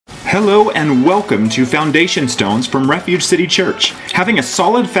Hello and welcome to Foundation Stones from Refuge City Church. Having a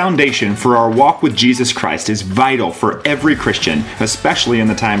solid foundation for our walk with Jesus Christ is vital for every Christian, especially in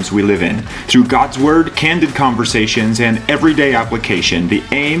the times we live in. Through God's Word, candid conversations, and everyday application, the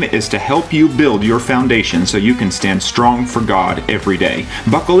aim is to help you build your foundation so you can stand strong for God every day.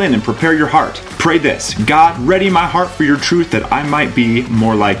 Buckle in and prepare your heart. Pray this: God, ready my heart for your truth that I might be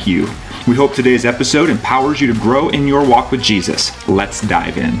more like you. We hope today's episode empowers you to grow in your walk with Jesus. Let's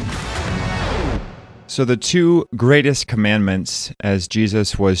dive in. So the two greatest commandments, as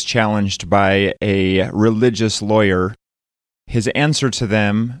Jesus was challenged by a religious lawyer, his answer to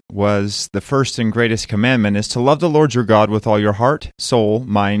them was the first and greatest commandment is to love the Lord your God with all your heart, soul,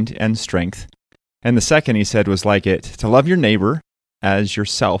 mind, and strength. And the second, he said, was like it, to love your neighbor as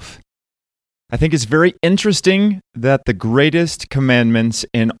yourself. I think it's very interesting that the greatest commandments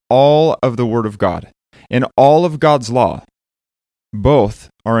in all of the Word of God, in all of God's law, both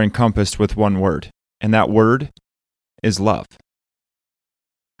are encompassed with one word, and that word is love.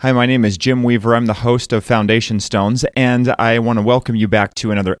 Hi, my name is Jim Weaver. I'm the host of Foundation Stones, and I want to welcome you back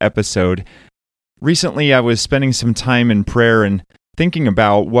to another episode. Recently, I was spending some time in prayer and thinking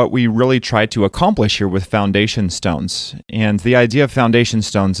about what we really try to accomplish here with Foundation Stones. And the idea of Foundation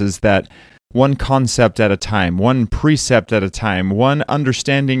Stones is that one concept at a time, one precept at a time, one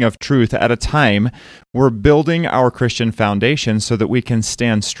understanding of truth at a time, we're building our Christian foundation so that we can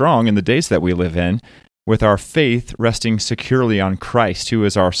stand strong in the days that we live in with our faith resting securely on Christ, who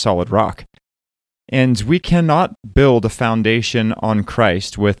is our solid rock. And we cannot build a foundation on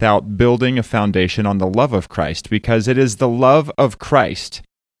Christ without building a foundation on the love of Christ, because it is the love of Christ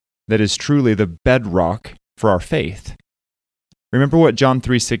that is truly the bedrock for our faith. Remember what John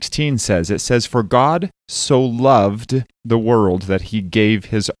 3:16 says. It says, "For God so loved the world that he gave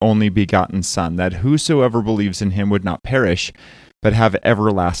his only begotten Son, that whosoever believes in him would not perish, but have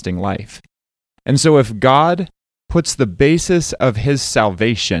everlasting life." And so if God puts the basis of his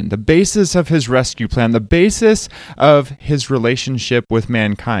salvation, the basis of his rescue plan, the basis of his relationship with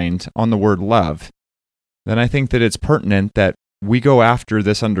mankind on the word love, then I think that it's pertinent that we go after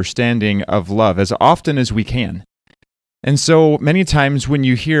this understanding of love as often as we can. And so many times when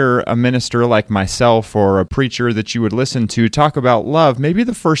you hear a minister like myself or a preacher that you would listen to talk about love, maybe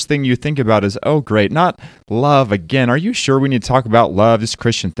the first thing you think about is, oh great, not love again. Are you sure we need to talk about love, this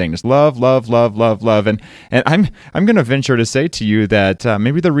Christian thing? Just love, love, love, love, love. And I'm going to venture to say to you that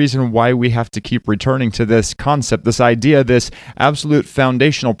maybe the reason why we have to keep returning to this concept, this idea, this absolute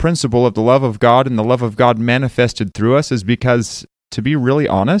foundational principle of the love of God and the love of God manifested through us is because, to be really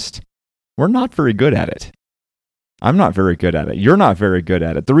honest, we're not very good at it. I'm not very good at it. You're not very good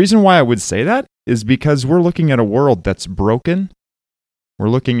at it. The reason why I would say that is because we're looking at a world that's broken. We're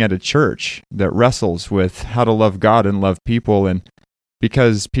looking at a church that wrestles with how to love God and love people. And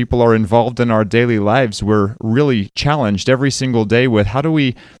because people are involved in our daily lives, we're really challenged every single day with how do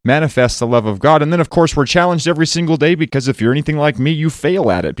we manifest the love of God. And then, of course, we're challenged every single day because if you're anything like me, you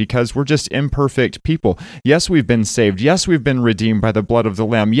fail at it because we're just imperfect people. Yes, we've been saved. Yes, we've been redeemed by the blood of the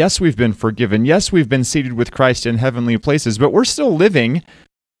Lamb. Yes, we've been forgiven. Yes, we've been seated with Christ in heavenly places. But we're still living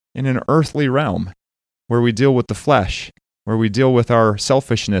in an earthly realm where we deal with the flesh, where we deal with our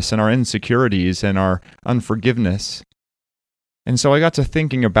selfishness and our insecurities and our unforgiveness. And so I got to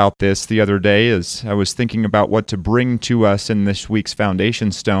thinking about this the other day as I was thinking about what to bring to us in this week's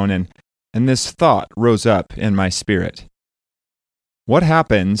Foundation Stone, and this thought rose up in my spirit. What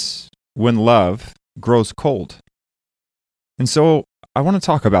happens when love grows cold? And so I want to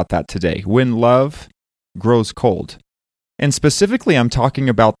talk about that today, when love grows cold. And specifically, I'm talking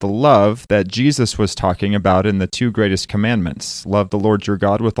about the love that Jesus was talking about in the two greatest commandments. Love the Lord your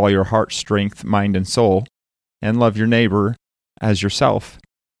God with all your heart, strength, mind, and soul, and love your neighbor as yourself.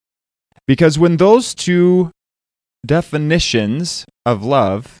 Because when those two definitions of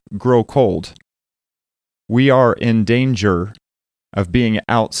love grow cold, we are in danger of being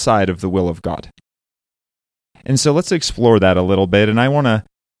outside of the will of God. And so let's explore that a little bit. And I want to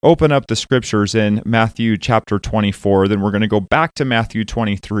open up the scriptures in Matthew chapter 24. Then we're going to go back to Matthew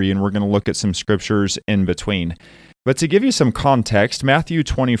 23, and we're going to look at some scriptures in between. But to give you some context, Matthew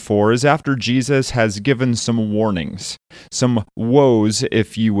 24 is after Jesus has given some warnings, some woes,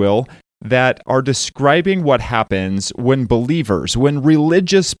 if you will, that are describing what happens when believers, when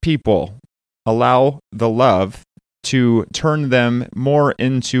religious people allow the love to turn them more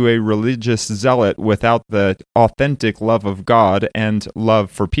into a religious zealot without the authentic love of God and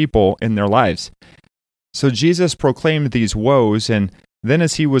love for people in their lives. So Jesus proclaimed these woes, and then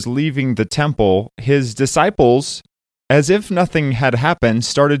as he was leaving the temple, his disciples as if nothing had happened,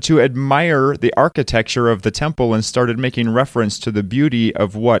 started to admire the architecture of the temple and started making reference to the beauty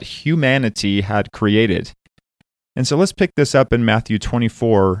of what humanity had created. And so let's pick this up in Matthew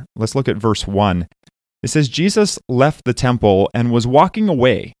 24. Let's look at verse 1. It says, Jesus left the temple and was walking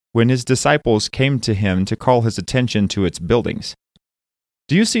away when his disciples came to him to call his attention to its buildings.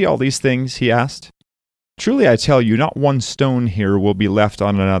 Do you see all these things? He asked. Truly I tell you, not one stone here will be left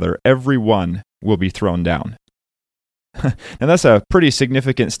on another. Every one will be thrown down. And that's a pretty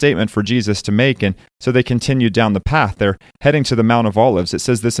significant statement for Jesus to make, and so they continued down the path. They're heading to the Mount of Olives. It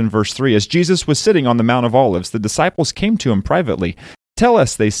says this in verse 3, as Jesus was sitting on the Mount of Olives, the disciples came to him privately. Tell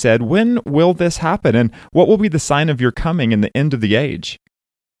us, they said, when will this happen, and what will be the sign of your coming and the end of the age?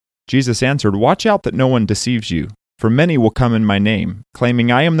 Jesus answered, watch out that no one deceives you, for many will come in my name,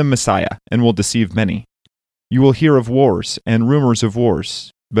 claiming I am the Messiah, and will deceive many. You will hear of wars and rumors of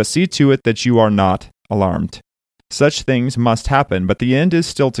wars, but see to it that you are not alarmed. Such things must happen, but the end is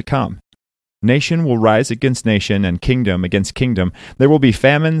still to come. Nation will rise against nation and kingdom against kingdom. There will be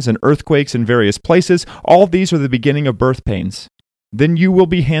famines and earthquakes in various places. All these are the beginning of birth pains. Then you will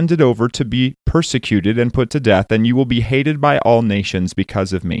be handed over to be persecuted and put to death, and you will be hated by all nations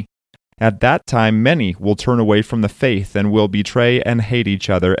because of me. At that time many will turn away from the faith and will betray and hate each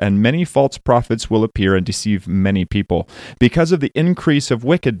other, and many false prophets will appear and deceive many people. Because of the increase of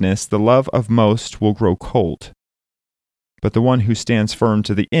wickedness, the love of most will grow cold. But the one who stands firm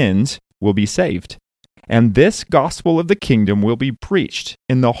to the end will be saved. And this gospel of the kingdom will be preached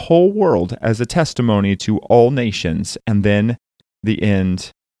in the whole world as a testimony to all nations, and then the end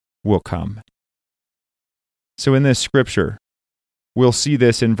will come. So in this scripture, we'll see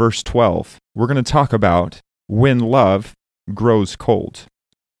this in verse 12. We're going to talk about when love grows cold.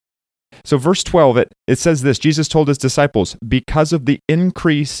 So verse 12, it says this, Jesus told his disciples, because of the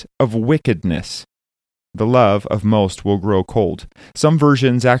increase of wickedness, the love of most will grow cold. Some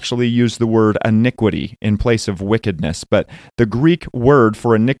versions actually use the word iniquity in place of wickedness, but the Greek word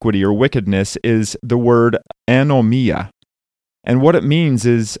for iniquity or wickedness is the word anomia. And what it means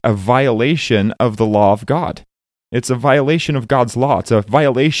is a violation of the law of God. It's a violation of God's law. It's a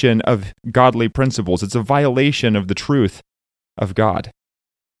violation of godly principles. It's a violation of the truth of God.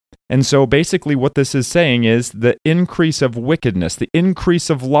 And so basically what this is saying is the increase of wickedness, the increase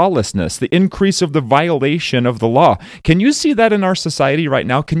of lawlessness, the increase of the violation of the law. Can you see that in our society right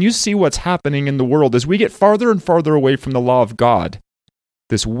now? Can you see what's happening in the world as we get farther and farther away from the law of God?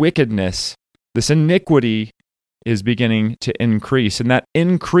 This wickedness, this iniquity is beginning to increase. And that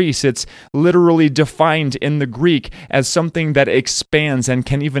increase, it's literally defined in the Greek as something that expands and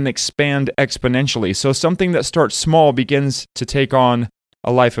can even expand exponentially. So something that starts small begins to take on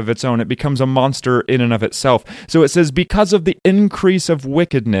a life of its own. It becomes a monster in and of itself. So it says, because of the increase of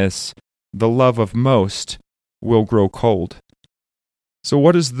wickedness, the love of most will grow cold. So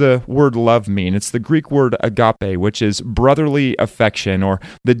what does the word love mean? It's the Greek word agape, which is brotherly affection, or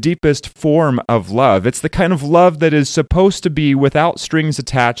the deepest form of love. It's the kind of love that is supposed to be without strings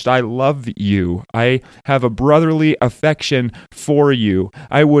attached. I love you. I have a brotherly affection for you.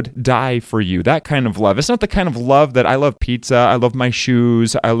 I would die for you. That kind of love. It's not the kind of love that I love pizza, I love my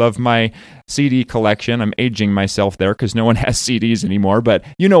shoes, I love my CD collection. I'm aging myself there because no one has CDs anymore, but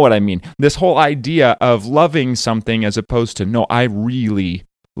you know what I mean. This whole idea of loving something as opposed to, no, I really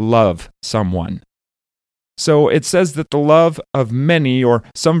love someone. So it says that the love of many, or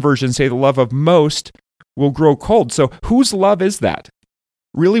some versions say the love of most, will grow cold. So whose love is that?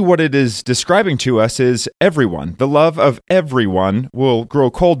 Really what it is describing to us is everyone. The love of everyone will grow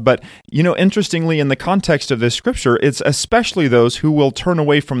cold. But, interestingly, in the context of this scripture, it's especially those who will turn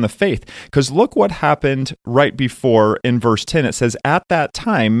away from the faith. Because look what happened right before in verse 10. It says, at that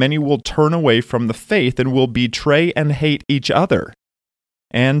time, many will turn away from the faith and will betray and hate each other.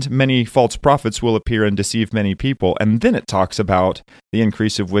 And many false prophets will appear and deceive many people. And then it talks about the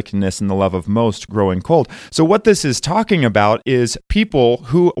increase of wickedness and the love of most growing cold. So what this is talking about is people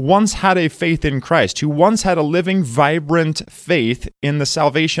who once had a faith in Christ, who once had a living, vibrant faith in the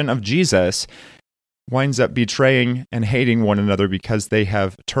salvation of Jesus, winds up betraying and hating one another because they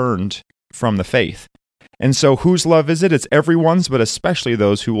have turned from the faith. And so whose love is it? It's everyone's, but especially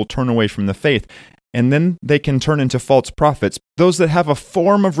those who will turn away from the faith. And then they can turn into false prophets, those that have a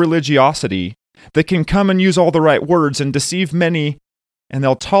form of religiosity that can come and use all the right words and deceive many, and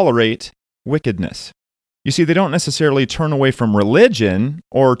they'll tolerate wickedness. You see, they don't necessarily turn away from religion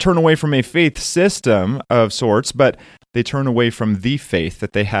or turn away from a faith system of sorts, but they turn away from the faith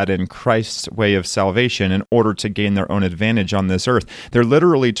that they had in Christ's way of salvation in order to gain their own advantage on this earth. They're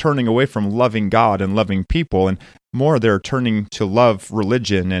literally turning away from loving God and loving people, and more they're turning to love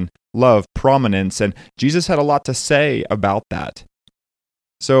religion and love prominence, and Jesus had a lot to say about that.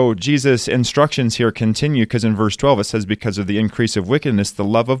 So Jesus' instructions here continue, because in verse 12 it says, because of the increase of wickedness, the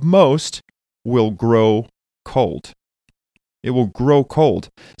love of most will grow cold. It will grow cold.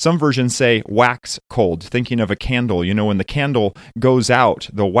 Some versions say wax cold, thinking of a candle. You know, when the candle goes out,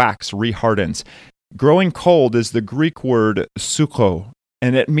 the wax rehardens. Growing cold is the Greek word suko,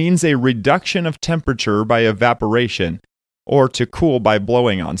 and it means a reduction of temperature by evaporation, or to cool by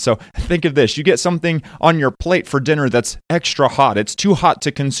blowing on. So think of this. You get something on your plate for dinner that's extra hot. It's too hot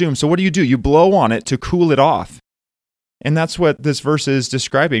to consume. So what do? You blow on it to cool it off. And that's what this verse is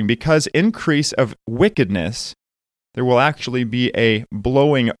describing. Because increase of wickedness, there will actually be a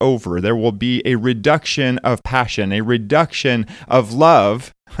blowing over. There will be a reduction of passion, a reduction of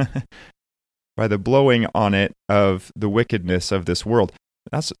love by the blowing on it of the wickedness of this world.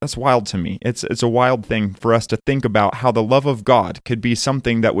 That's wild to me. It's a wild thing for us to think about how the love of God could be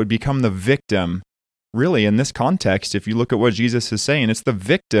something that would become the victim. Really, in this context, if you look at what Jesus is saying, it's the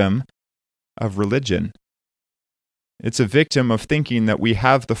victim of religion. It's a victim of thinking that we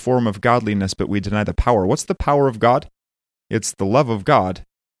have the form of godliness, but we deny the power. What's the power of God? It's the love of God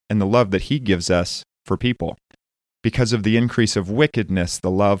and the love that He gives us for people. Because of the increase of wickedness,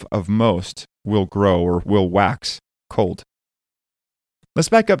 the love of most will grow or will wax cold. Let's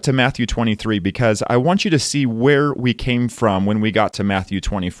back up to Matthew 23, because I want you to see where we came from when we got to Matthew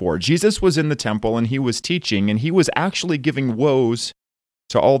 24. Jesus was in the temple and He was teaching, and He was actually giving woes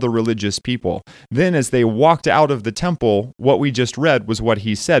to all the religious people. Then as they walked out of the temple, what we just read was what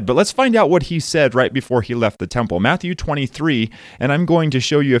He said. But let's find out what He said right before He left the temple. Matthew 23, and I'm going to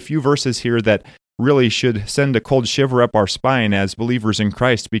show you a few verses here that really should send a cold shiver up our spine as believers in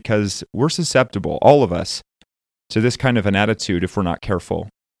Christ, because we're susceptible, all of us, to this kind of an attitude if we're not careful.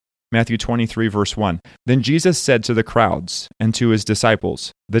 Matthew 23, verse 1. Then Jesus said to the crowds and to His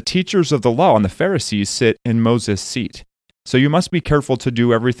disciples, the teachers of the law and the Pharisees sit in Moses' seat. So you must be careful to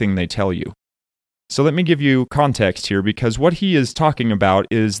do everything they tell you. So let me give you context here, because what He is talking about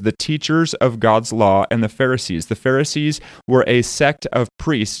is the teachers of God's law and the Pharisees. The Pharisees were a sect of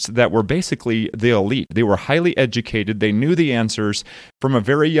priests that were basically the elite. They were highly educated. They knew the answers from a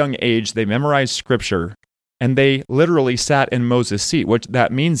very young age. They memorized Scripture. And they literally sat in Moses' seat. What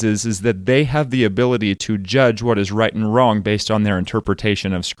that means is that they have the ability to judge what is right and wrong based on their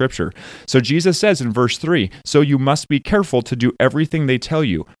interpretation of Scripture. So Jesus says in verse 3, so you must be careful to do everything they tell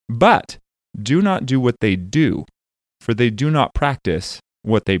you, but do not do what they do, for they do not practice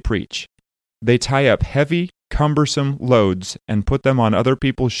what they preach. They tie up heavy, cumbersome loads and put them on other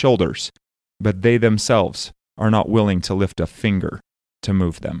people's shoulders, but they themselves are not willing to lift a finger to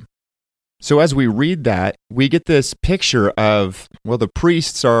move them. So as we read that, we get this picture of, well, the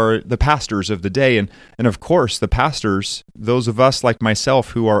priests are the pastors of the day, and of course the pastors, those of us like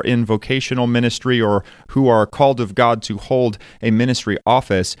myself who are in vocational ministry or who are called of God to hold a ministry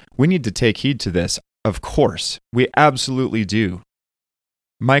office, we need to take heed to this. Of course, we absolutely do.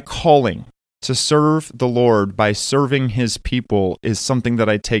 My calling to serve the Lord by serving His people is something that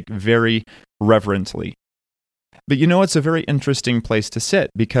I take very reverently. But you know, it's a very interesting place to sit,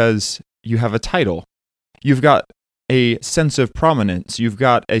 because you have a title. You've got a sense of prominence. You've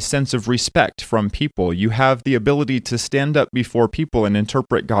got a sense of respect from people. You have the ability to stand up before people and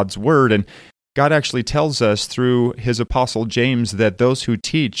interpret God's word. And God actually tells us through His apostle James that those who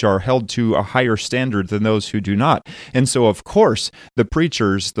teach are held to a higher standard than those who do not. And so, of course, the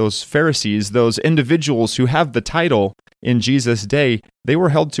preachers, those Pharisees, those individuals who have the title in Jesus' day, they were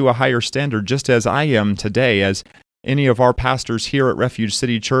held to a higher standard, just as I am today, as any of our pastors here at Refuge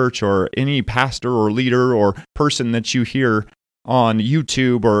City Church, or any pastor or leader or person that you hear on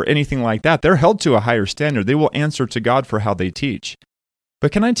YouTube or anything like that, they're held to a higher standard. They will answer to God for how they teach.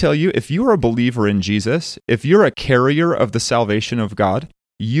 But can I tell you, if you are a believer in Jesus, if you're a carrier of the salvation of God,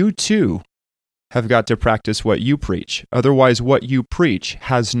 you too have got to practice what you preach. Otherwise, what you preach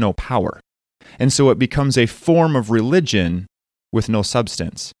has no power. And so it becomes a form of religion with no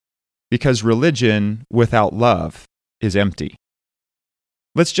substance. Because religion without love is empty.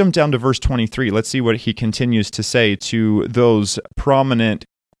 Let's jump down to verse 23. Let's see what He continues to say to those prominent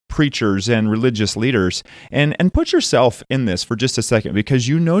preachers and religious leaders. And put yourself in this for just a second, because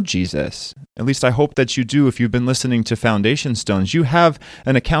you know Jesus. At least I hope that you do if you've been listening to Foundation Stones. You have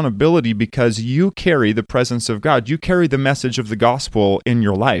an accountability because you carry the presence of God. You carry the message of the gospel in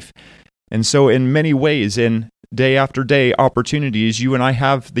your life. And so in many ways, in day after day opportunities, you and I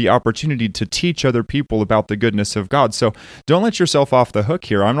have the opportunity to teach other people about the goodness of God. So don't let yourself off the hook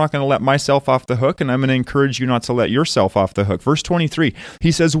here. I'm not going to let myself off the hook, and I'm going to encourage you not to let yourself off the hook. Verse 23,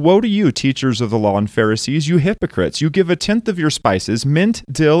 he says, "Woe to you, teachers of the law and Pharisees, you hypocrites! You give a tenth of your spices, mint,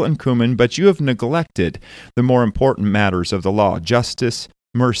 dill, and cumin, but you have neglected the more important matters of the law, justice,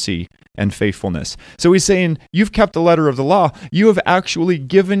 mercy, and faithfulness." So he's saying, you've kept the letter of the law. You have actually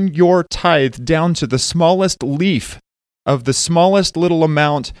given your tithe down to the smallest leaf of the smallest little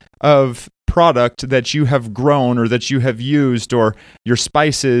amount of product that you have grown or that you have used, or your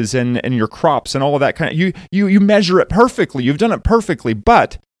spices and your crops and all of that kind of, you measure it perfectly. You've done it perfectly,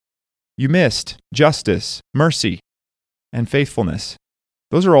 but you missed justice, mercy, and faithfulness.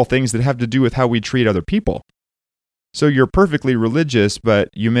 Those are all things that have to do with how we treat other people. So you're perfectly religious, but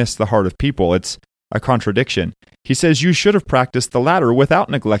you miss the heart of people. It's a contradiction. He says you should have practiced the latter without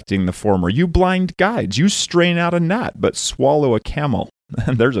neglecting the former. You blind guides, you strain out a gnat, but swallow a camel.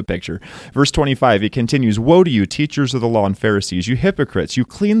 There's a picture. Verse 25, he continues, "Woe to you, teachers of the law and Pharisees, you hypocrites! You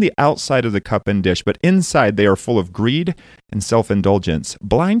clean the outside of the cup and dish, but inside they are full of greed and self-indulgence.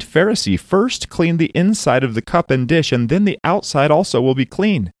 Blind Pharisee, first clean the inside of the cup and dish, and then the outside also will be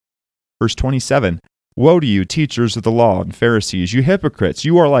clean." Verse 27, "Woe to you, teachers of the law and Pharisees, you hypocrites!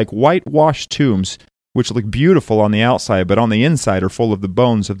 You are like whitewashed tombs, which look beautiful on the outside, but on the inside are full of the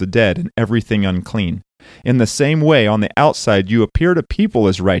bones of the dead and everything unclean. In the same way, on the outside you appear to people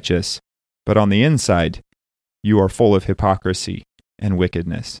as righteous, but on the inside you are full of hypocrisy and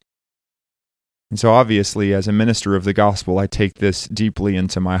wickedness." And so obviously, as a minister of the gospel, I take this deeply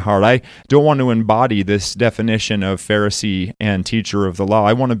into my heart. I don't want to embody this definition of Pharisee and teacher of the law.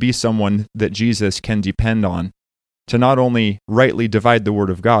 I want to be someone that Jesus can depend on to not only rightly divide the word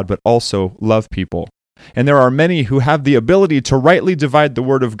of God, but also love people. And there are many who have the ability to rightly divide the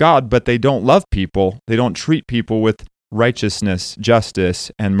word of God, but they don't love people. They don't treat people with righteousness,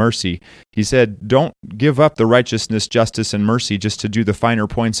 justice, and mercy. He said, don't give up the righteousness, justice, and mercy just to do the finer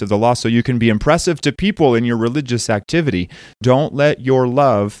points of the law so you can be impressive to people in your religious activity. Don't let your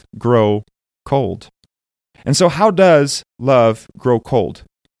love grow cold. And so how does love grow cold?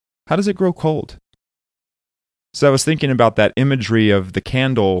 How does it grow cold? So I was thinking about that imagery of the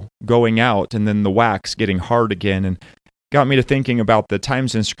candle going out and then the wax getting hard again, and got me to thinking about the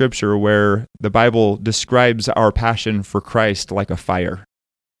times in Scripture where the Bible describes our passion for Christ like a fire.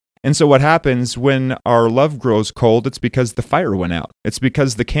 And so what happens when our love grows cold? It's because the fire went out. It's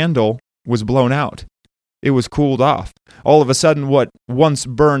because the candle was blown out. It was cooled off. All of a sudden, what once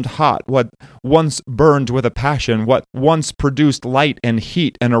burned hot, what once burned with a passion, what once produced light and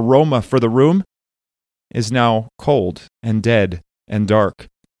heat and aroma for the room, is now cold and dead and dark.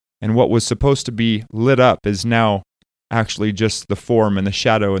 And what was supposed to be lit up is now actually just the form and the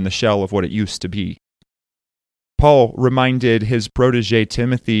shadow and the shell of what it used to be. Paul reminded his protege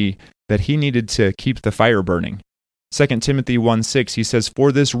Timothy that he needed to keep the fire burning. 2 Timothy 1:6, he says,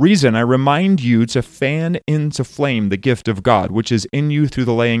 "For this reason I remind you to fan into flame the gift of God, which is in you through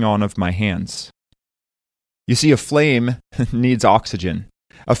the laying on of my hands." You see, a flame needs oxygen.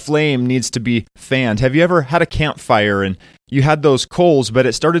 A flame needs to be fanned. Have you ever had a campfire and you had those coals, but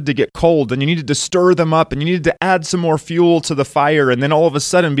it started to get cold and you needed to stir them up and you needed to add some more fuel to the fire, and then all of a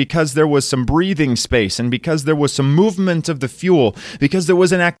sudden, because there was some breathing space and because there was some movement of the fuel, because there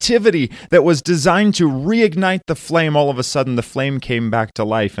was an activity that was designed to reignite the flame, all of a sudden the flame came back to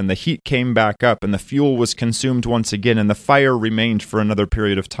life and the heat came back up and the fuel was consumed once again and the fire remained for another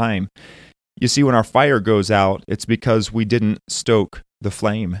period of time. You see, when our fire goes out, it's because we didn't stoke the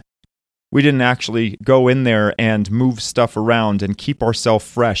flame. We didn't actually go in there and move stuff around and keep ourselves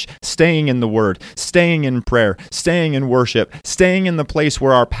fresh, staying in the Word, staying in prayer, staying in worship, staying in the place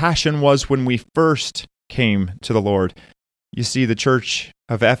where our passion was when we first came to the Lord. You see, the church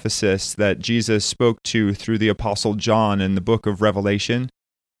of Ephesus that Jesus spoke to through the Apostle John in the book of Revelation,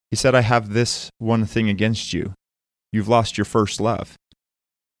 he said, "I have this one thing against you. You've lost your first love."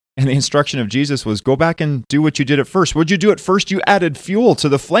 And the instruction of Jesus was, go back and do what you did at first. What'd you do at first? You added fuel to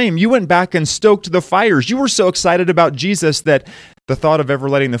the flame. You went back and stoked the fires. You were so excited about Jesus that the thought of ever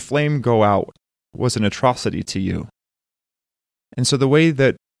letting the flame go out was an atrocity to you. And so the way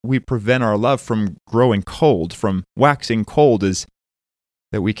that we prevent our love from growing cold, from waxing cold, is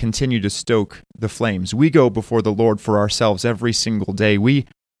that we continue to stoke the flames. We go before the Lord for ourselves every single day. We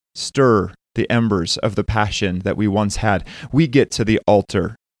stir the embers of the passion that we once had. We get to the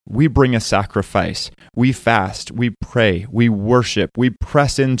altar. We bring a sacrifice. We fast. We pray. We worship. We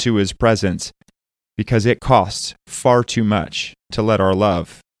press into His presence because it costs far too much to let our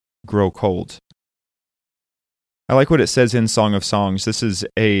love grow cold. I like what it says in Song of Songs. This is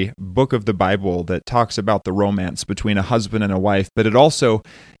a book of the Bible that talks about the romance between a husband and a wife, but it also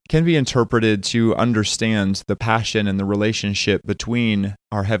can be interpreted to understand the passion and the relationship between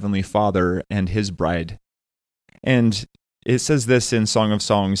our Heavenly Father and His bride. And it says this in Song of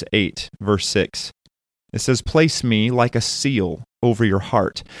Songs 8, verse 6. It says, "Place me like a seal over your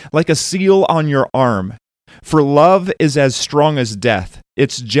heart, like a seal on your arm. For love is as strong as death,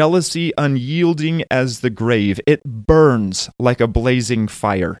 its jealousy unyielding as the grave. It burns like a blazing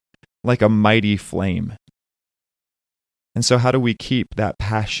fire, like a mighty flame." And so how do we keep that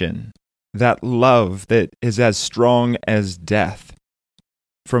passion, that love that is as strong as death,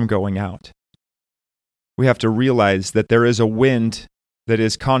 from going out? We have to realize that there is a wind that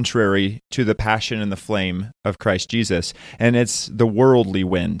is contrary to the passion and the flame of Christ Jesus, and it's the worldly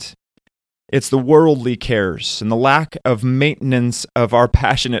wind. It's the worldly cares and the lack of maintenance of our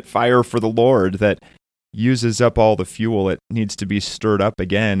passionate fire for the Lord that uses up all the fuel. It needs to be stirred up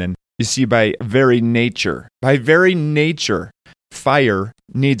again. And you see, by very nature, fire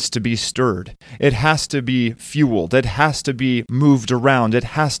needs to be stirred. It has to be fueled. It has to be moved around. It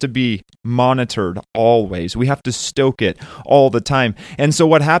has to be monitored always. We have to stoke it all the time. And so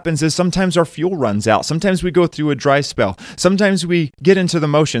what happens is sometimes our fuel runs out. Sometimes we go through a dry spell. Sometimes we get into the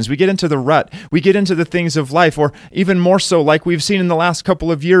motions. We get into the rut. We get into the things of life, or even more so, like we've seen in the last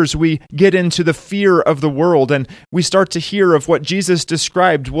couple of years, we get into the fear of the world, and we start to hear of what Jesus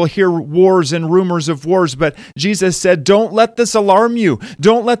described. We'll hear wars and rumors of wars, but Jesus said, don't let this alarm you.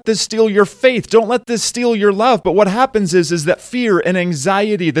 Don't let this steal your faith. Don't let this steal your love. But what happens is that fear and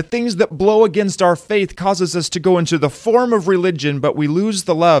anxiety, the things that blow against our faith, causes us to go into the form of religion, but we lose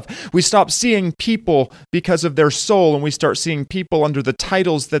the love. We stop seeing people because of their soul, and we start seeing people under the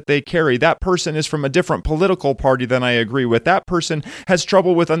titles that they carry. That person is from a different political party than I agree with. That person has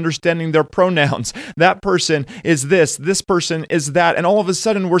trouble with understanding their pronouns. That person is this person is that. And all of a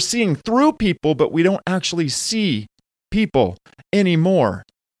sudden we're seeing through people, but we don't actually see people anymore,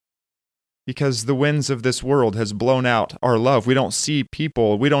 because the winds of this world has blown out our love. We don't see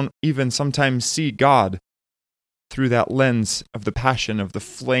people. We don't even sometimes see God through that lens of the passion of the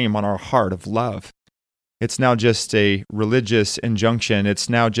flame on our heart of love. It's now just a religious injunction. It's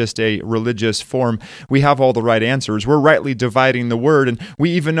now just a religious form. We have all the right answers. We're rightly dividing the word, and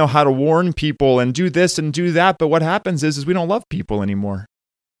we even know how to warn people and do this and do that. But what happens is we don't love people anymore.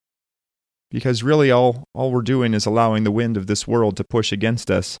 Because really all we're doing is allowing the wind of this world to push against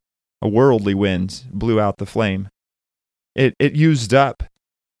us. A worldly wind blew out the flame. It used up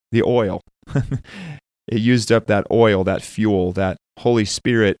the oil. It used up that oil, that fuel, that Holy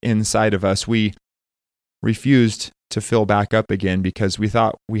Spirit inside of us. We refused to fill back up again because we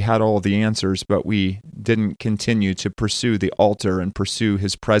thought we had all the answers, but we didn't continue to pursue the altar and pursue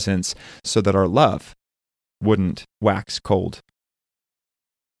His presence so that our love wouldn't wax cold.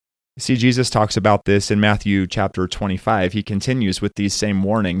 See, Jesus talks about this in Matthew chapter 25. He continues with these same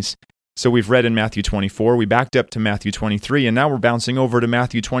warnings. So we've read in Matthew 24, we backed up to Matthew 23, and now we're bouncing over to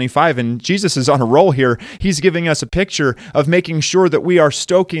Matthew 25, and Jesus is on a roll here. He's giving us a picture of making sure that we are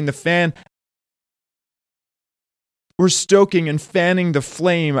stoking the fan. We're stoking and fanning the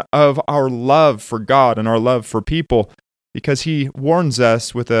flame of our love for God and our love for people, because He warns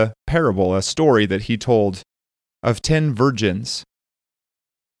us with a parable, a story that He told of 10 virgins.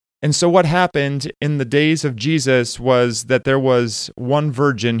 And so what happened in the days of Jesus was that there was one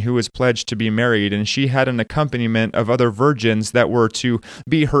virgin who was pledged to be married, and she had an accompaniment of other virgins that were to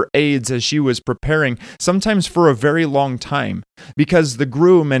be her aides as she was preparing, sometimes for a very long time, because the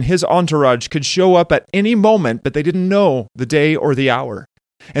groom and his entourage could show up at any moment, but they didn't know the day or the hour.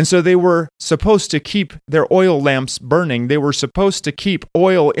 And so they were supposed to keep their oil lamps burning. They were supposed to keep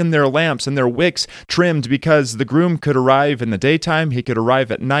oil in their lamps and their wicks trimmed, because the groom could arrive in the daytime, he could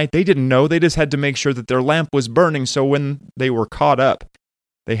arrive at night. They didn't know. They just had to make sure that their lamp was burning, so when they were caught up,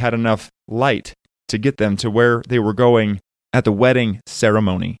 they had enough light to get them to where they were going at the wedding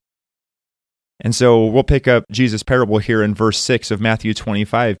ceremony. And so we'll pick up Jesus' parable here in verse 6 of Matthew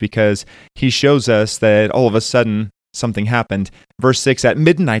 25, because He shows us that all of a sudden something happened. Verse 6, at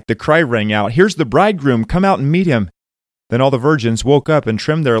midnight the cry rang out, "Here's the bridegroom, come out and meet him." Then all the virgins woke up and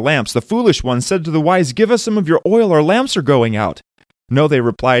trimmed their lamps. The foolish ones said to the wise, "Give us some of your oil, our lamps are going out." "No," they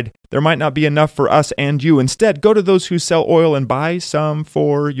replied, "there might not be enough for us and you. Instead, go to those who sell oil and buy some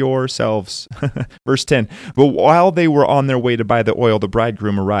for yourselves." Verse 10, but while they were on their way to buy the oil, the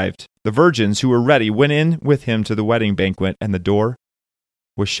bridegroom arrived. The virgins who were ready went in with him to the wedding banquet, and the door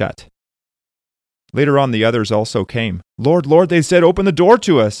was shut. Later on, the others also came. "Lord, Lord," they said, "open the door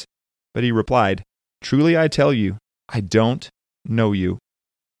to us." But He replied, "Truly I tell you, I don't know you.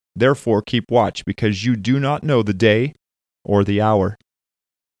 Therefore keep watch, because you do not know the day or the hour.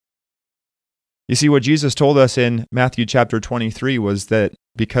 You see, what Jesus told us in Matthew chapter 23 was that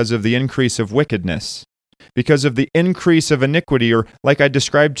because of the increase of wickedness, because of the increase of iniquity, or like I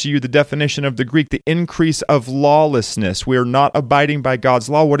described to you the definition of the Greek, the increase of lawlessness, we are not abiding by God's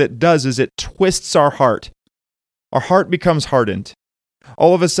law. What it does is it twists our heart. Our heart becomes hardened.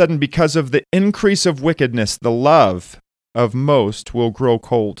 All of a sudden, because of the increase of wickedness, the love of most will grow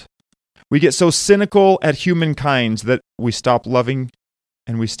cold. We get so cynical at humankind that we stop loving,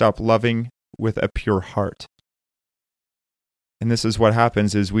 and we stop loving with a pure heart. And this is what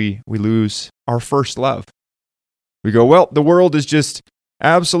happens is we lose our first love. We go, well, the world is just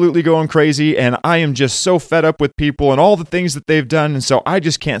absolutely going crazy, and I am just so fed up with people and all the things that they've done, and so I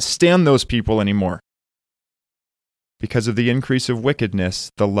just can't stand those people anymore. Because of the increase of wickedness,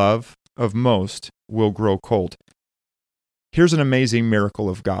 the love of most will grow cold. Here's an amazing miracle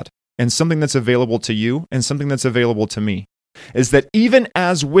of God, and something that's available to you and something that's available to me, is that even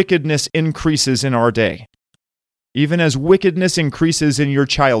as wickedness increases in our day, even as wickedness increases in your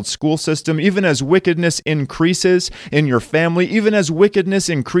child's school system, even as wickedness increases in your family, even as wickedness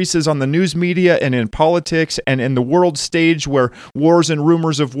increases on the news media and in politics and in the world stage where wars and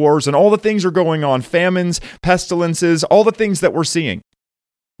rumors of wars and all the things are going on, famines, pestilences, all the things that we're seeing.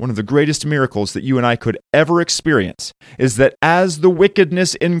 One of the greatest miracles that you and I could ever experience is that as the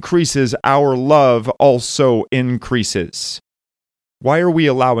wickedness increases, our love also increases. Why are we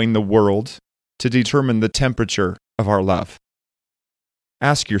allowing the world to determine the temperature of our love?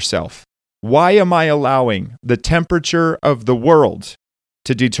 Ask yourself, why am I allowing the temperature of the world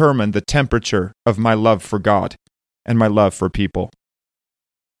to determine the temperature of my love for God and my love for people?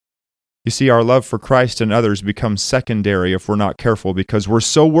 You see, our love for Christ and others becomes secondary if we're not careful, because we're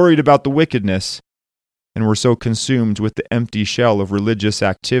so worried about the wickedness and we're so consumed with the empty shell of religious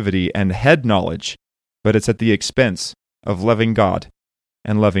activity and head knowledge, but it's at the expense of loving God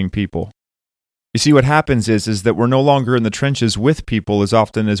and loving people. You see, what happens is that we're no longer in the trenches with people as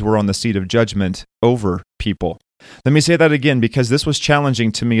often as we're on the seat of judgment over people. Let me say that again, because this was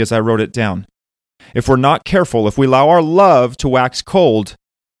challenging to me as I wrote it down. If we're not careful, if we allow our love to wax cold,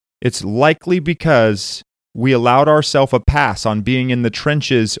 it's likely because we allowed ourselves a pass on being in the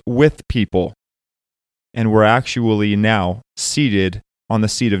trenches with people, and we're actually now seated on the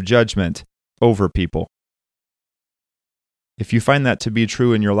seat of judgment over people. If you find that to be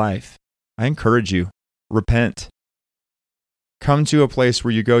true in your life, I encourage you, repent. Come to a place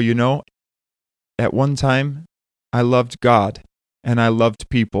where you go, at one time, I loved God and I loved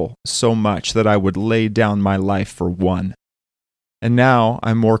people so much that I would lay down my life for one. And now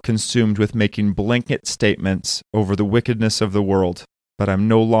I'm more consumed with making blanket statements over the wickedness of the world, but I'm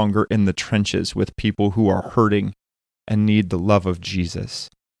no longer in the trenches with people who are hurting and need the love of Jesus.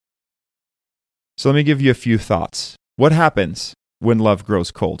 So let me give you a few thoughts. What happens when love grows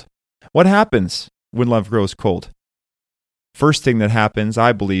cold? What happens when love grows cold? First thing that happens,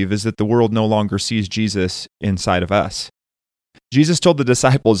 I believe, is that the world no longer sees Jesus inside of us. Jesus told the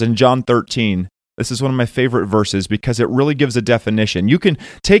disciples in John 13, this is one of my favorite verses because it really gives a definition. You can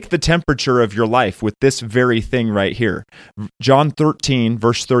take the temperature of your life with this very thing right here. John 13,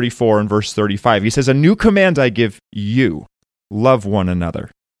 verse 34 and verse 35. He says, "A new command I give you, love one another.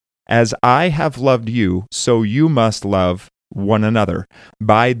 As I have loved you, so you must love one another.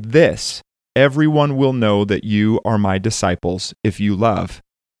 By this, everyone will know that you are my disciples if you love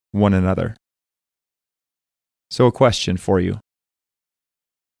one another." So a question for you.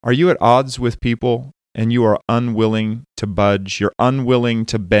 Are you at odds with people and you are unwilling to budge? You're unwilling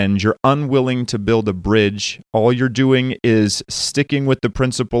to bend. You're unwilling to build a bridge. All you're doing is sticking with the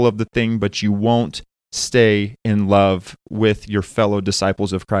principle of the thing, but you won't stay in love with your fellow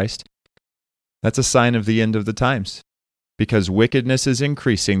disciples of Christ. That's a sign of the end of the times. Because wickedness is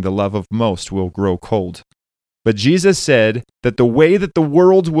increasing, the love of most will grow cold. But Jesus said that the way that the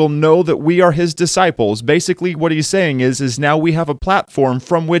world will know that we are his disciples, basically what he's saying is now we have a platform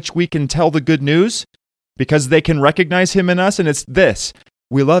from which we can tell the good news because they can recognize him in us, and it's this: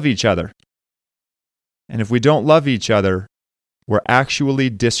 we love each other. And if we don't love each other, we're actually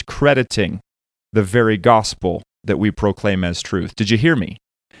discrediting the very gospel that we proclaim as truth. Did you hear me?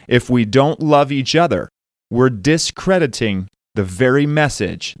 If we don't love each other, we're discrediting the very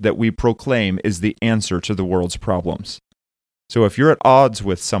message that we proclaim is the answer to the world's problems. So if you're at odds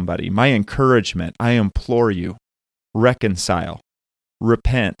with somebody, my encouragement, I implore you, reconcile,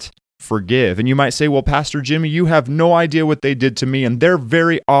 repent, forgive. And you might say, well, Pastor Jimmy, you have no idea what they did to me, and they're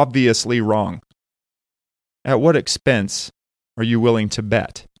very obviously wrong. At what expense are you willing to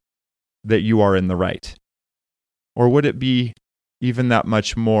bet that you are in the right? Or would it be even that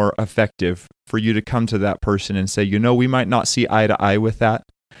much more effective for you to come to that person and say, we might not see eye to eye with that.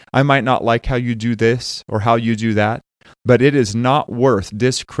 I might not like how you do this or how you do that, but it is not worth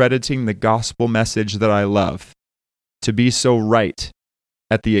discrediting the gospel message that I love to be so right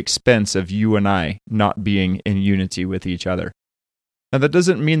at the expense of you and I not being in unity with each other. Now, that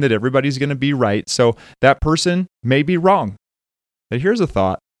doesn't mean that everybody's going to be right, so that person may be wrong. But here's a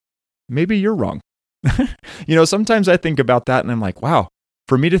thought. Maybe you're wrong. Sometimes I think about that and I'm like, wow,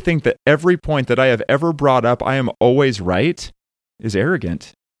 for me to think that every point that I have ever brought up, I am always right, is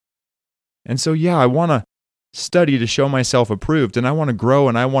arrogant. And so, I want to study to show myself approved, and I want to grow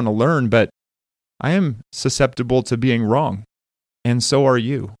and I want to learn, but I am susceptible to being wrong, and so are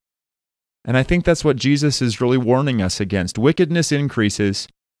you. And I think that's what Jesus is really warning us against. Wickedness increases,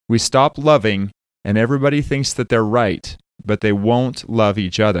 we stop loving, and everybody thinks that they're right, but they won't love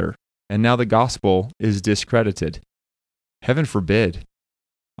each other. And now the gospel is discredited. Heaven forbid.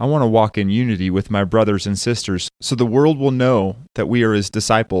 I want to walk in unity with my brothers and sisters so the world will know that we are his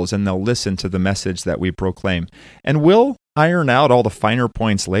disciples and they'll listen to the message that we proclaim. And we'll iron out all the finer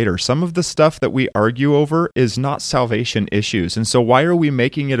points later. Some of the stuff that we argue over is not salvation issues. And so why are we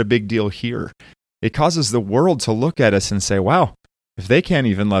making it a big deal here? It causes the world to look at us and say, wow, if they can't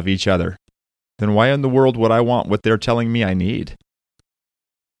even love each other, then why in the world would I want what they're telling me I need?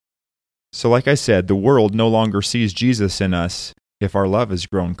 So like I said, the world no longer sees Jesus in us if our love has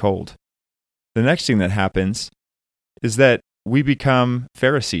grown cold. The next thing that happens is that we become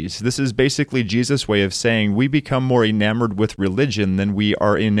Pharisees. This is basically Jesus' way of saying we become more enamored with religion than we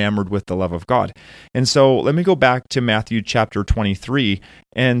are enamored with the love of God. And so let me go back to Matthew chapter 23,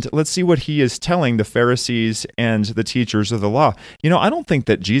 and let's see what he is telling the Pharisees and the teachers of the law. I don't think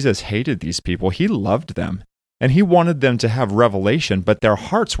that Jesus hated these people. He loved them. And he wanted them to have revelation, but their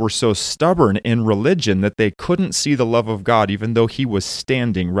hearts were so stubborn in religion that they couldn't see the love of God, even though he was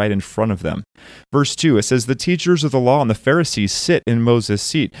standing right in front of them. Verse 2, it says, "The teachers of the law and the Pharisees sit in Moses'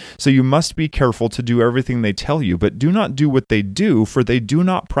 seat. So you must be careful to do everything they tell you, but do not do what they do, for they do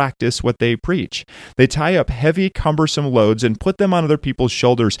not practice what they preach. They tie up heavy, cumbersome loads and put them on other people's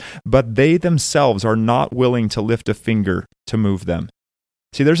shoulders, but they themselves are not willing to lift a finger to move them."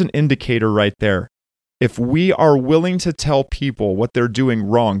 See, there's an indicator right there. If we are willing to tell people what they're doing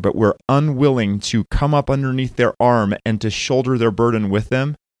wrong, but we're unwilling to come up underneath their arm and to shoulder their burden with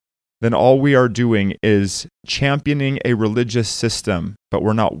them, then all we are doing is championing a religious system, but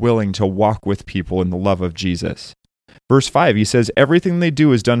we're not willing to walk with people in the love of Jesus. Verse 5, he says, "Everything they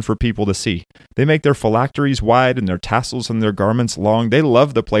do is done for people to see. They make their phylacteries wide and their tassels on their garments long. They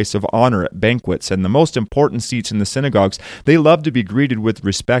love the place of honor at banquets and the most important seats in the synagogues. They love to be greeted with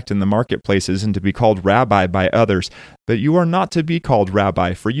respect in the marketplaces and to be called rabbi by others. But you are not to be called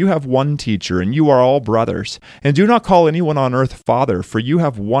rabbi, for you have one teacher, and you are all brothers. And do not call anyone on earth father, for you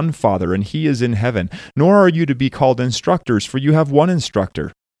have one Father, and he is in heaven. Nor are you to be called instructors, for you have one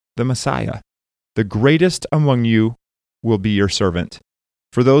instructor, the Messiah. The greatest among you will be your servant.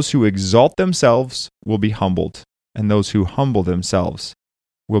 For those who exalt themselves will be humbled, and those who humble themselves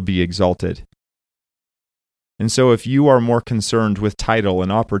will be exalted." And so if you are more concerned with title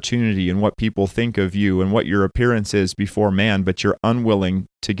and opportunity and what people think of you and what your appearance is before man, but you're unwilling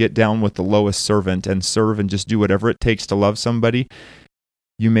to get down with the lowest servant and serve and just do whatever it takes to love somebody,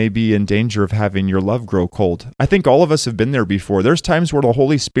 you may be in danger of having your love grow cold. I think all of us have been there before. There's times where the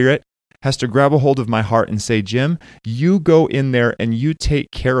Holy Spirit has to grab a hold of my heart and say, "Jim, you go in there and you take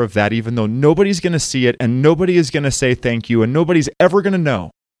care of that, even though nobody's going to see it and nobody is going to say thank you and nobody's ever going to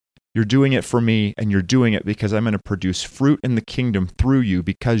know. You're doing it for me, and you're doing it because I'm going to produce fruit in the kingdom through you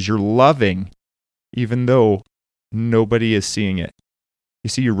because you're loving, even though nobody is seeing it." You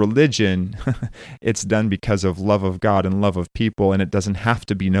see, your religion, it's done because of love of God and love of people, and it doesn't have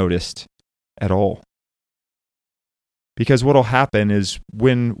to be noticed at all. Because what will happen is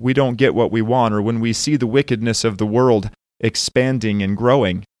when we don't get what we want, or when we see the wickedness of the world expanding and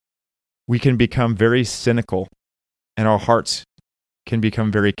growing, we can become very cynical, and our hearts can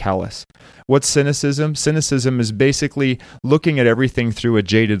become very callous. What's cynicism? Cynicism is basically looking at everything through a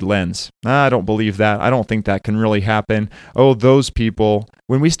jaded lens. I don't believe that. I don't think that can really happen. Oh, those people.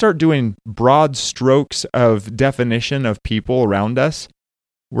 When we start doing broad strokes of definition of people around us,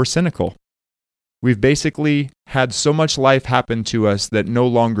 we're cynical. We've basically had so much life happen to us that no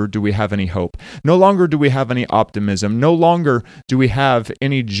longer do we have any hope. No longer do we have any optimism. No longer do we have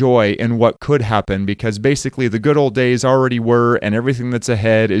any joy in what could happen, because basically the good old days already were and everything that's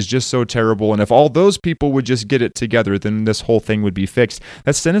ahead is just so terrible. And if all those people would just get it together, then this whole thing would be fixed.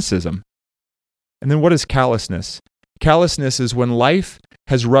 That's cynicism. And then what is callousness? Callousness is when life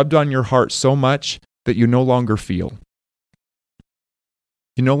has rubbed on your heart so much that you no longer feel.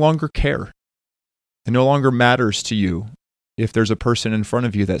 You no longer care. It no longer matters to you if there's a person in front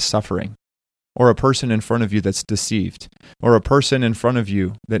of you that's suffering, or a person in front of you that's deceived, or a person in front of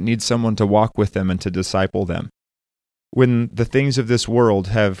you that needs someone to walk with them and to disciple them. When the things of this world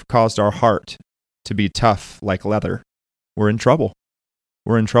have caused our heart to be tough like leather, we're in trouble.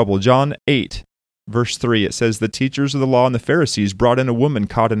 We're in trouble. John 8, verse 3, it says, "The teachers of the law and the Pharisees brought in a woman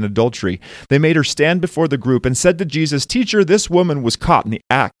caught in adultery. They made her stand before the group and said to Jesus, 'Teacher, this woman was caught in the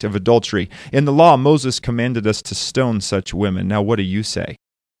act of adultery. In the law, Moses commanded us to stone such women. Now what do you say?'"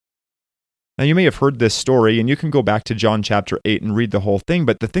 Now you may have heard this story, and you can go back to John chapter 8 and read the whole thing,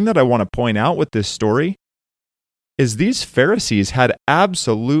 but the thing that I want to point out with this story is these Pharisees had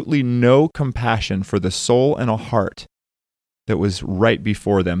absolutely no compassion for the soul and a heart that was right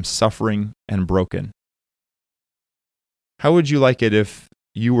before them, suffering and broken. How would you like it if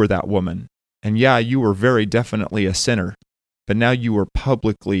you were that woman? And yeah, you were very definitely a sinner, but now you were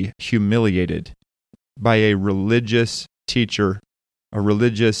publicly humiliated by a religious teacher, a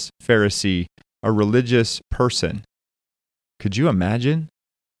religious Pharisee, a religious person. Could you imagine?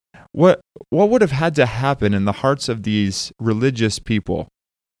 What would have had to happen in the hearts of these religious people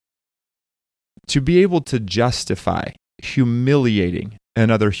to be able to justify humiliating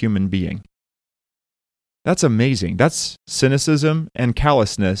another human being? That's amazing. That's cynicism and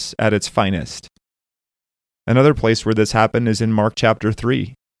callousness at its finest. Another place where this happened is in Mark chapter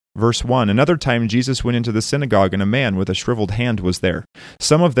 3. Verse 1, "Another time Jesus went into the synagogue, and a man with a shriveled hand was there.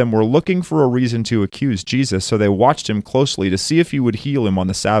 Some of them were looking for a reason to accuse Jesus, so they watched him closely to see if he would heal him on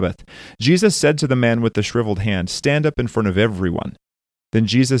the Sabbath. Jesus said to the man with the shriveled hand, 'Stand up in front of everyone.' Then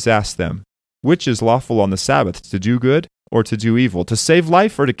Jesus asked them, 'Which is lawful on the Sabbath, to do good or to do evil, to save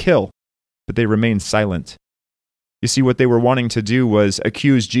life or to kill?' But they remained silent." You see, what they were wanting to do was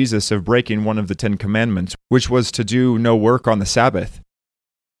accuse Jesus of breaking one of the 10 Commandments, which was to do no work on the Sabbath.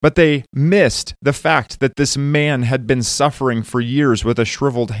 But they missed the fact that this man had been suffering for years with a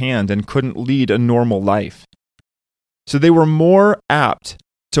shriveled hand and couldn't lead a normal life. So they were more apt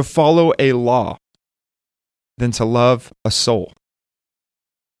to follow a law than to love a soul.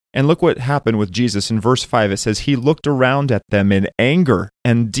 And look what happened with Jesus in verse 5. It says, "He looked around at them in anger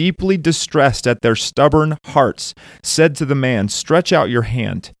and deeply distressed at their stubborn hearts, said to the man, 'Stretch out your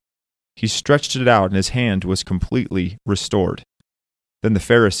hand.' He stretched it out, and his hand was completely restored. Then the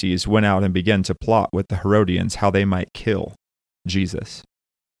Pharisees went out and began to plot with the Herodians how they might kill Jesus."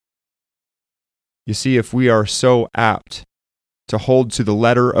 You see, if we are so apt to hold to the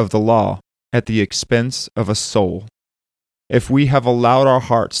letter of the law at the expense of a soul, if we have allowed our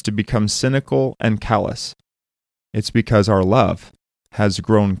hearts to become cynical and callous, it's because our love has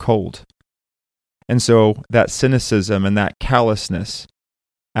grown cold. And so that cynicism and that callousness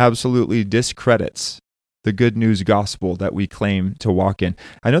absolutely discredits the good news gospel that we claim to walk in.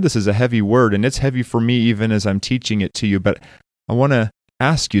 I know this is a heavy word, and it's heavy for me even as I'm teaching it to you, but I want to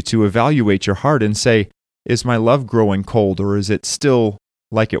ask you to evaluate your heart and say, is my love growing cold, or is it still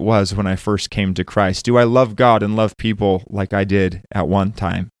like it was when I first came to Christ? Do I love God and love people like I did at one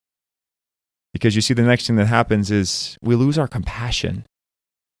time? Because you see, the next thing that happens is we lose our compassion.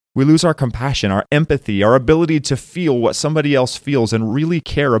 We lose our compassion, our empathy, our ability to feel what somebody else feels and really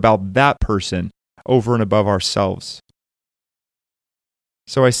care about that person over and above ourselves.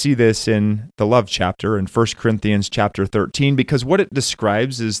 So I see this in the love chapter in 1 Corinthians chapter 13, because what it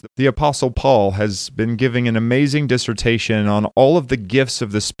describes is the Apostle Paul has been giving an amazing dissertation on all of the gifts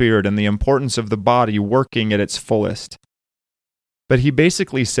of the Spirit and the importance of the body working at its fullest. But he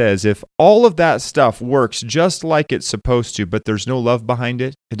basically says if all of that stuff works just like it's supposed to, but there's no love behind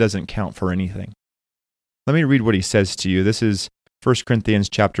it, it doesn't count for anything. Let me read what he says to you. This is 1 Corinthians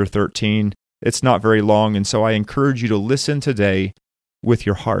chapter 13. It's not very long, and so I encourage you to listen today with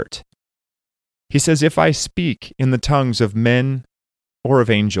your heart. He says, "If I speak in the tongues of men or of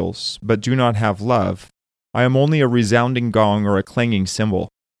angels, but do not have love, I am only a resounding gong or a clanging cymbal.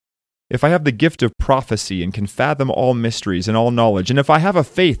 If I have the gift of prophecy and can fathom all mysteries and all knowledge, and if I have a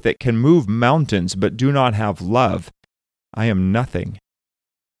faith that can move mountains but do not have love, I am nothing.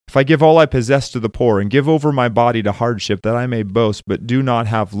 If I give all I possess to the poor and give over my body to hardship that I may boast but do not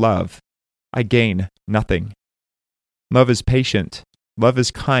have love, I gain nothing. Love is patient. Love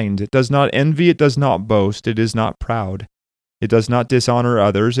is kind. It does not envy. It does not boast. It is not proud. It does not dishonor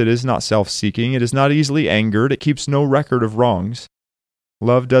others. It is not self-seeking. It is not easily angered. It keeps no record of wrongs.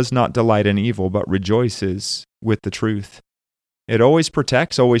 Love does not delight in evil, but rejoices with the truth. It always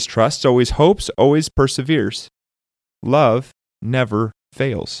protects, always trusts, always hopes, always perseveres. Love never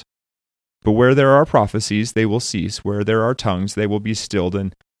fails. But where there are prophecies, they will cease. Where there are tongues, they will be stilled.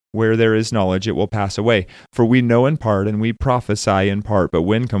 And Where there is knowledge, it will pass away. For we know in part, and we prophesy in part. But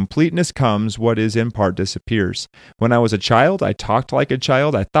when completeness comes, what is in part disappears. When I was a child, I talked like a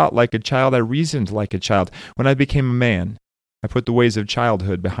child, I thought like a child, I reasoned like a child. When I became a man, I put the ways of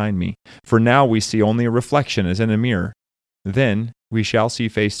childhood behind me. For now we see only a reflection as in a mirror. Then we shall see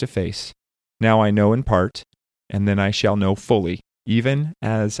face to face. Now I know in part, and then I shall know fully, even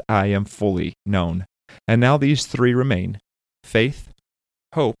as I am fully known. And now these three remain: faith,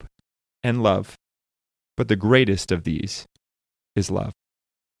 hope, and love. But the greatest of these is love.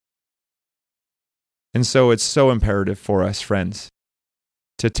 And so it's so imperative for us, friends,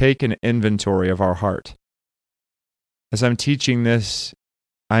 to take an inventory of our heart. As I'm teaching this,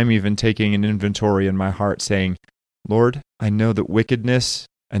 I'm even taking an inventory in my heart, saying, Lord, I know that wickedness,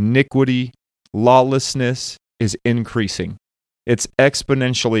 iniquity, lawlessness is increasing. It's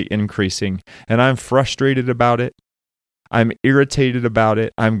exponentially increasing, and I'm frustrated about it. I'm irritated about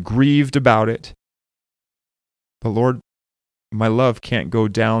it. I'm grieved about it. But Lord, my love can't go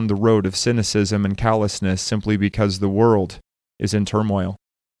down the road of cynicism and callousness simply because the world is in turmoil.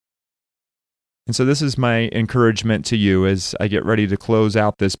 And so this is my encouragement to you as I get ready to close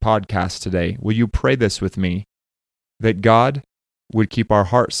out this podcast today. Will you pray this with me? That God would keep our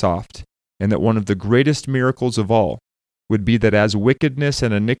heart soft, and that one of the greatest miracles of all would be that as wickedness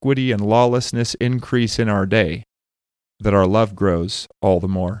and iniquity and lawlessness increase in our day, that our love grows all the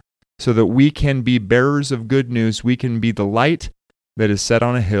more, so that we can be bearers of good news. We can be the light that is set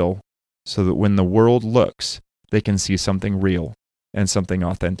on a hill, so that when the world looks, they can see something real and something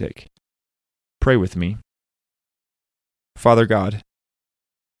authentic. Pray with me. Father God,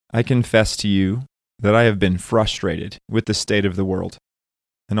 I confess to you that I have been frustrated with the state of the world,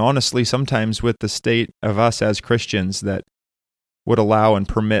 and honestly, sometimes with the state of us as Christians that would allow and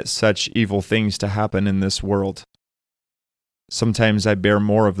permit such evil things to happen in this world. Sometimes I bear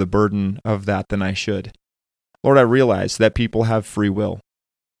more of the burden of that than I should. Lord, I realize that people have free will,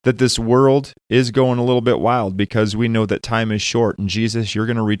 that this world is going a little bit wild because we know that time is short, and Jesus, you're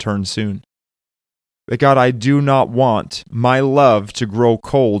going to return soon. But God, I do not want my love to grow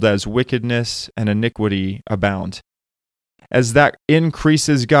cold as wickedness and iniquity abound. As that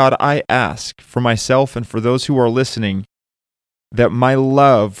increases, God, I ask for myself and for those who are listening that my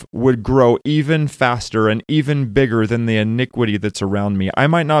love would grow even faster and even bigger than the iniquity that's around me. I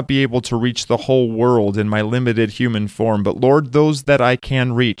might not be able to reach the whole world in my limited human form, but Lord, those that I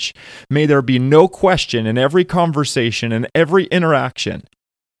can reach, may there be no question in every conversation and every interaction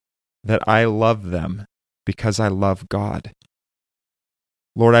that I love them because I love God.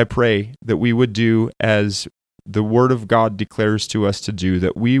 Lord, I pray that we would do as the Word of God declares to us to do,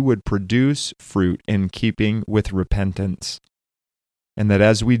 that we would produce fruit in keeping with repentance. And that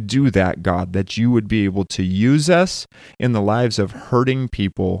as we do that, God, that you would be able to use us in the lives of hurting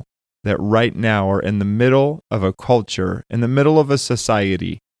people that right now are in the middle of a culture, in the middle of a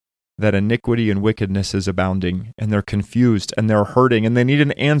society, that iniquity and wickedness is abounding, and they're confused, and they're hurting, and they need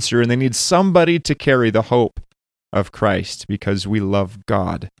an answer, and they need somebody to carry the hope of Christ, because we love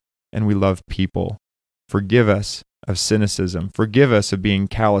God, and we love people. Forgive us of cynicism. Forgive us of being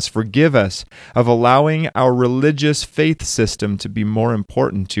callous. Forgive us of allowing our religious faith system to be more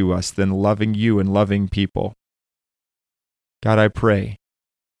important to us than loving you and loving people. God, I pray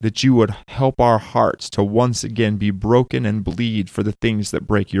that you would help our hearts to once again be broken and bleed for the things that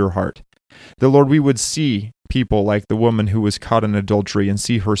break your heart. That, Lord, we would see people like the woman who was caught in adultery and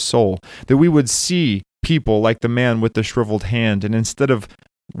see her soul. That we would see people like the man with the shriveled hand, and instead of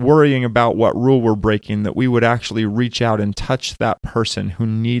worrying about what rule we're breaking, that we would actually reach out and touch that person who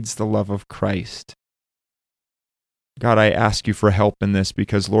needs the love of Christ. God, I ask you for help in this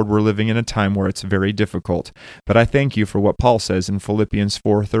because, Lord, we're living in a time where it's very difficult. But I thank you for what Paul says in Philippians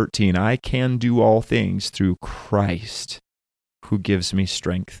 4:13. I can do all things through Christ who gives me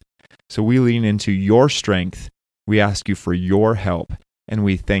strength. So we lean into your strength. We ask you for your help, and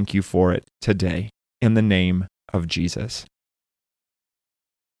we thank you for it today in the name of Jesus.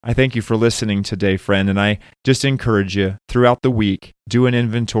 I thank you for listening today, friend, and I just encourage you throughout the week, do an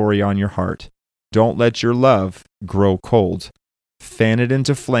inventory on your heart. Don't let your love grow cold. Fan it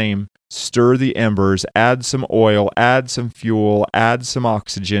into flame, stir the embers, add some oil, add some fuel, add some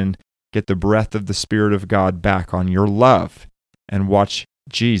oxygen, get the breath of the Spirit of God back on your love, and watch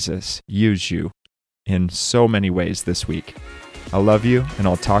Jesus use you in so many ways this week. I love you, and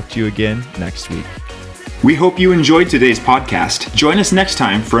I'll talk to you again next week. We hope you enjoyed today's podcast. Join us next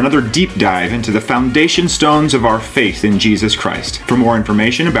time for another deep dive into the foundation stones of our faith in Jesus Christ. For more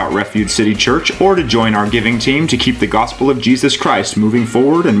information about Refuge City Church or to join our giving team to keep the gospel of Jesus Christ moving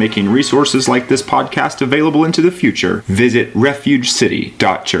forward and making resources like this podcast available into the future, visit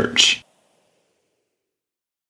refugecity.church.